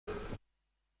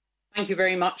Thank you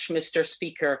very much, Mr.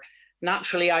 Speaker.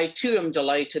 Naturally, I too am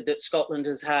delighted that Scotland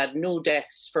has had no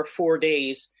deaths for 4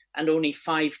 days and only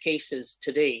 5 cases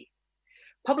today.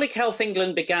 Public Health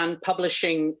England began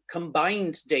publishing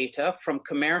combined data from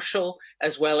commercial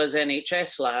as well as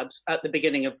NHS labs at the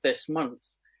beginning of this month.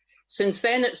 Since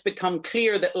then, it's become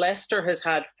clear that Leicester has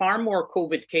had far more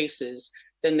COVID cases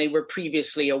than they were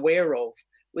previously aware of,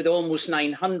 with almost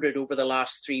 900 over the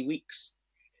last 3 weeks.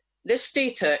 This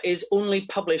data is only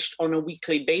published on a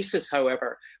weekly basis,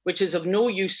 however, which is of no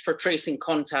use for tracing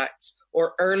contacts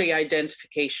or early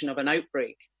identification of an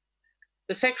outbreak.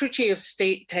 The Secretary of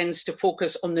State tends to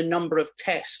focus on the number of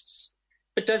tests,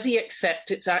 but does he accept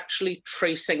it's actually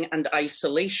tracing and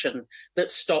isolation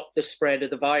that stop the spread of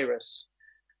the virus?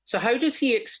 So how does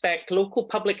he expect local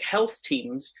public health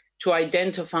teams to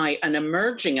identify an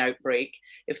emerging outbreak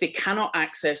if they cannot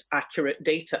access accurate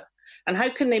data? And how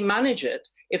can they manage it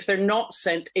if they're not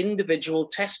sent individual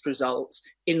test results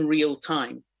in real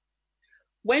time?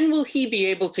 When will he be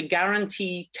able to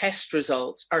guarantee test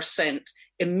results are sent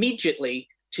immediately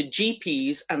to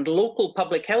GPs and local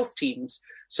public health teams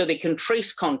so they can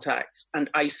trace contacts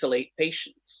and isolate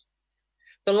patients?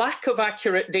 The lack of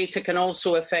accurate data can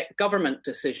also affect government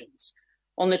decisions.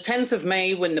 On the 10th of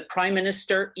May, when the Prime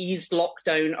Minister eased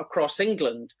lockdown across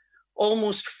England,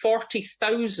 almost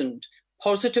 40,000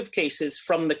 positive cases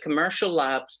from the commercial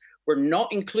labs were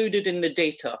not included in the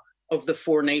data of the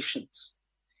 4 nations.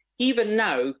 Even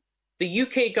now, the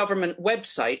UK government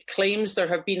website claims there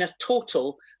have been a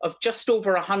total of just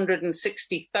over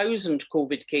 160,000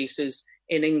 COVID cases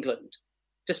in England,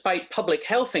 despite Public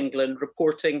Health England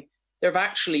reporting there have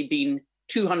actually been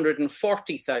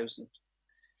 240,000.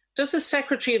 Does the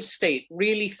Secretary of State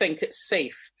really think it's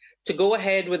safe to go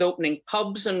ahead with opening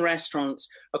pubs and restaurants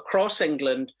across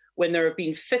England when there have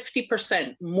been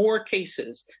 50% more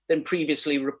cases than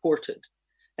previously reported?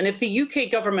 And if the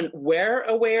UK government were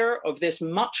aware of this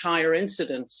much higher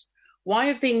incidence, why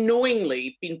have they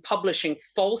knowingly been publishing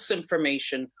false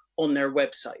information on their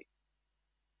website?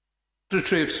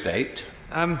 Secretary of State.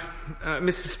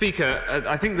 Mr. Speaker,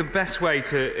 I think the best way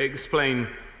to explain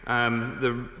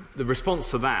the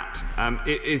response to that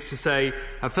is to say,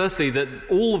 firstly, that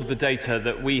all of the data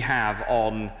that we have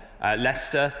on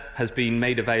Leicester has been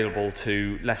made available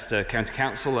to Leicester County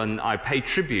Council, and I pay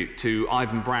tribute to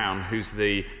Ivan Brown, who's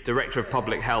the Director of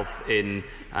Public Health in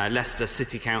Leicester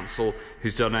City Council,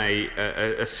 who's done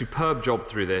a superb job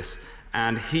through this,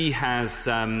 and he has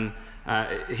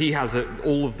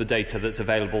all of the data that's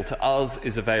available to us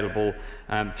is available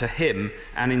to him,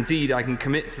 and indeed I can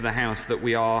commit to the House that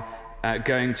we are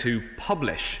going to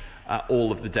publish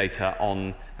all of the data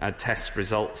on test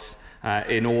results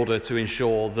in order to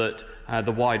ensure that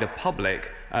the wider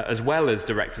public, as well as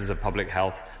directors of public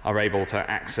health, are able to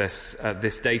access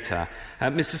this data.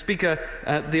 Mr. Speaker,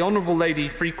 the Honourable Lady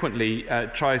frequently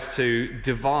tries to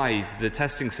divide the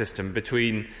testing system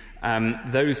between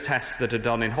those tests that are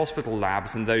done in hospital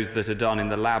labs and those that are done in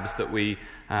the labs that we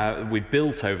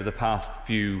built over the past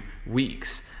few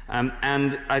weeks.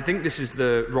 And I think this is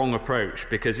the wrong approach,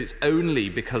 because it's only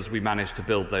because we managed to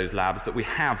build those labs that we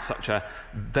have such a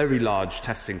very large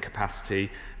testing capacity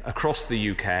across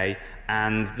the UK,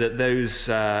 and that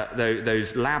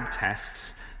those lab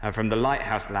tests from the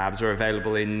Lighthouse labs are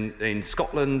available in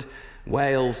Scotland,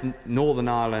 Wales, Northern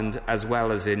Ireland, as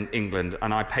well as in England.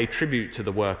 And I pay tribute to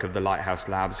the work of the Lighthouse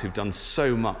labs, who've done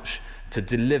so much to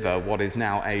deliver what is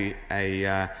now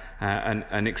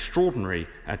an extraordinary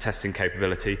testing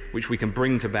capability, which we can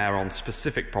bring to bear on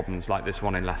specific problems like this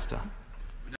one in Leicester.